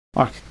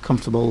Mark,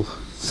 comfortable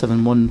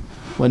 7-1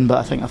 win, but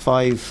I think a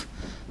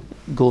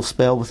 5-goal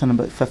spell within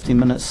about 15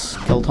 minutes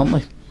killed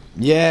Huntly.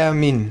 Yeah, I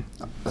mean,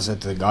 I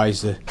said to the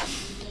guys, the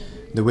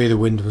way the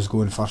wind was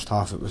going first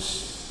half, it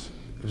was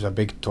a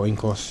big toying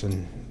cost,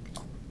 and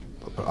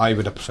I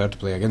would have preferred to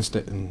play against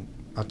it, and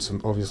that's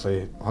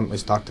obviously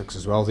Huntly's tactics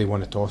as well. They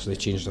won a toss, they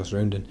changed us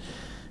round, and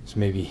so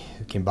maybe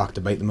it came back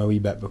to bite them a wee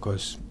bit,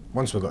 because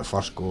once we got the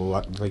first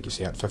goal, like you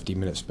say, at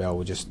 15-minute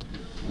spell,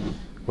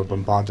 we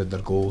bombarded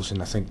their goals,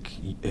 and I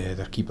think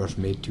their keepers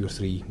made 2 or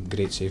 3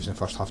 great saves in the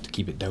first half to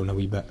keep it down a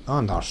wee bit,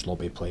 and our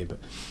sloppy play. But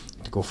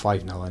to go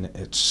 5-0 in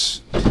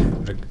it,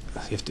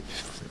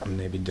 I'm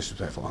not being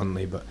disrespectful to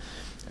Huntly, but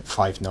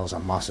 5-0 is a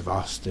massive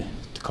ask to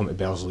come to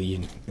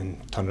Belslea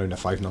and turn around a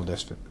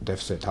 5-0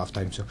 deficit at half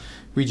time. So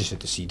we just had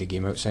to see the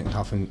game out second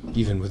half, and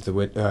even with the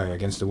win,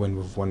 against the win,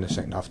 we've won the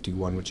second half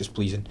 2-1, which is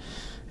pleasing.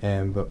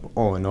 But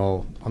all in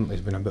all,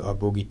 Huntly's been a bit of a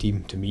bogey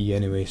team to me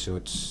anyway, so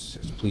it's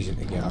pleasing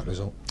to get that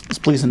result. It's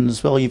pleasing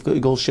as well, you've got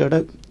your goals shared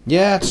out.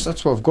 Yeah,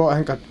 that's what we've got.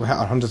 I think we hit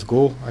our 100th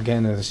goal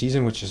again of the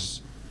season, which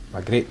is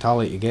a great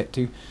tally to get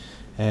to.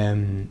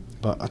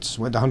 But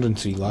we had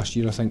 103 last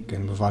year, I think,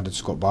 and we've added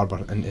Scott Barber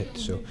into it.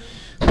 So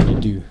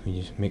when you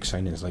make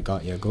signings like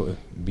that, you've got to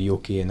be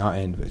okay in that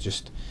end. But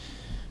just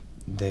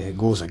the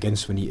goals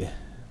against, we need to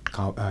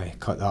cut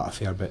that a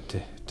fair bit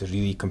to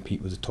really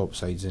compete with the top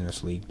sides in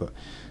this league. But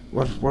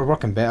we're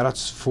working better.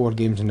 That's 4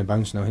 games in the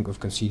bounce now. I think we've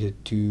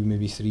conceded 2,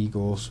 maybe 3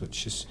 goals,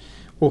 which is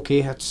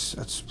okay. That's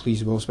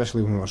pleasable,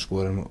 especially when we're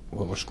scoring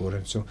what we're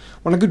scoring. So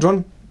we're on a good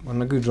run.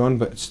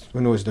 But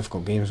we know it's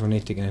difficult games. We're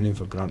not taking anything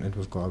for granted.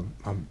 We've got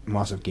a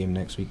massive game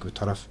next week with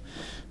Turriff,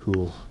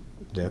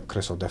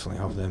 Chris will definitely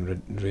have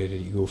them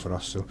ready to go for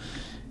us. So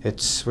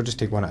we'll just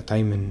take one at a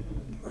time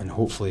and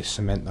hopefully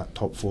cement that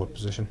top 4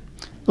 position.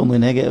 The only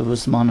negative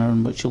was the manner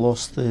in which you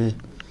lost the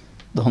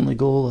Huntly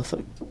goal. I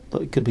thought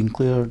it could have been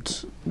cleared.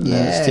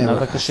 Yeah,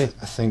 Ricochet.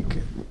 I think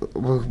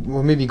we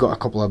maybe got a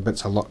couple of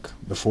bits of luck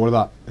before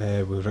that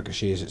with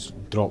Ricochets. It's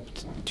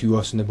dropped to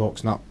us in the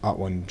box, and that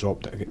one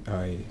dropped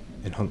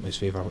in Huntly's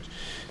favour, which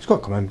it's got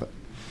to come in. But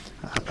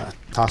I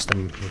tasked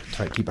him to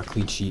try to keep a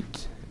clean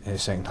sheet in the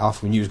second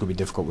half. We knew it was going to be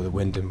difficult with the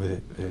wind, and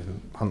with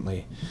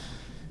Huntly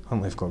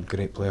have got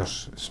great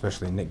players,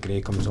 especially Nick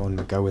Gray comes on,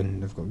 McGowan.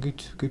 They've got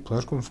good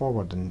players going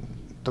forward, and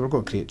they were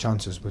going to create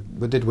chances.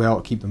 We did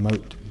well to keep them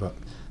out, but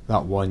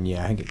that one,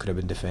 I think it could have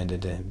been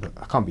defended. But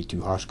I can't be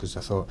too harsh, because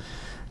I thought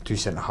 2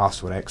 centre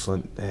halves were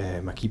excellent.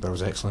 My keeper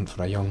was excellent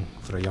for a young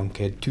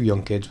kid. 2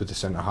 young kids with the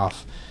centre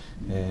half,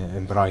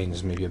 and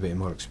Brian's maybe a bit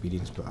more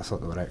experienced, but I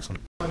thought they were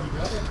excellent.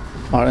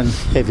 Martin,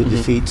 heavy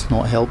defeat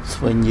not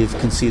helped when you've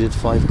conceded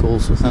 5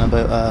 goals within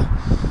about a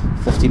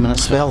 15-minute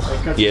spell.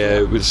 Yeah,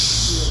 it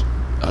was,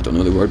 I don't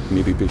know the word,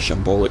 maybe be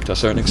shambolic to a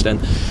certain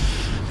extent.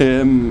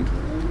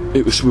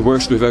 It was the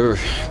worst we've ever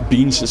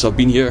been since I've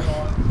been here.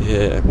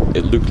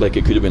 It looked like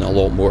it could have been a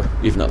lot more,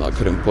 even at that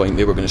current point.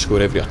 They were going to score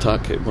every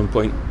attack at one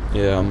point.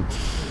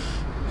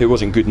 It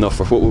wasn't good enough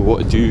for what we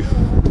wanted to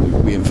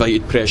do. We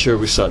invited pressure,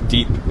 we sat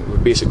deep, we were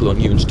basically on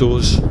Ewan's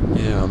toes,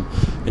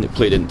 and it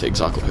played into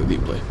exactly how they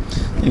play.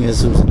 The thing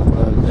is, there was a number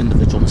of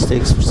individual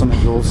mistakes for some of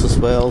the goals as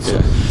well,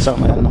 so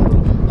certainly a number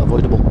of them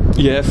avoidable.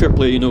 Yeah, fair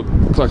play.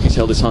 Clarkie's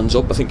held his hands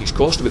up. I think he's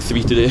cost about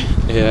 3 today.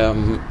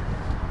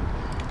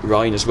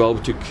 Ryan as well,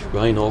 we took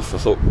Ryan off. I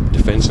thought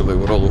defensively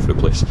we're all over the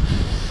place,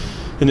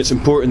 and it's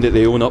important that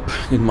they own up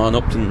and man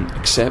up and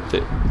accept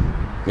it.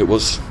 It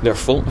was their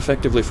fault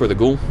effectively for the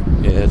goal.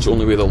 It's the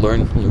only way they'll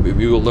learn, only way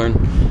we will learn,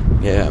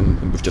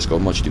 and we've just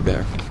got much to do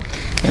better.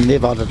 And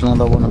they've added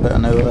another one about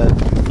an hour,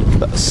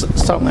 but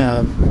certainly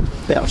a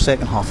better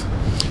second half.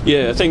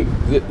 Yeah, I think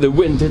the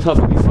wind did have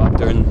a wee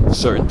factor in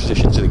certain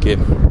positions of the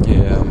game.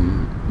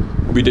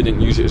 We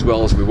didn't use it as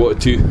well as we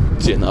wanted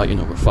to. Saying that,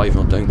 we're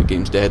 5-0 down, the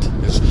game's dead.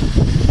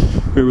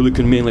 We were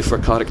looking mainly for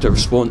character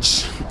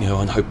response,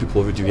 and how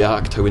people would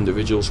react, how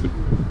individuals would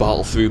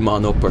battle through,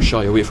 man up, or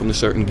shy away from the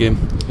certain game.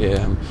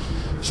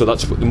 So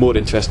that's the more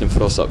interesting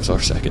for us. That was our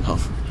second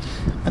half.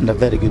 And a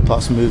very good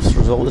passing moves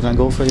resulted in a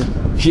goal for you.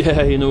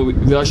 Yeah,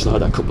 we actually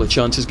had a couple of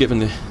chances given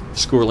the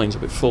scoreline's a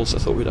bit false. I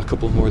thought we had a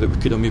couple more that we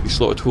could have maybe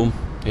slotted home,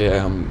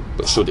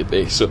 but so did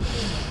they. So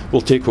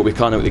we'll take what we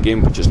can out of the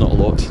game, which is not a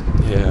lot,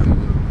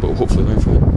 but we'll hopefully learn from it.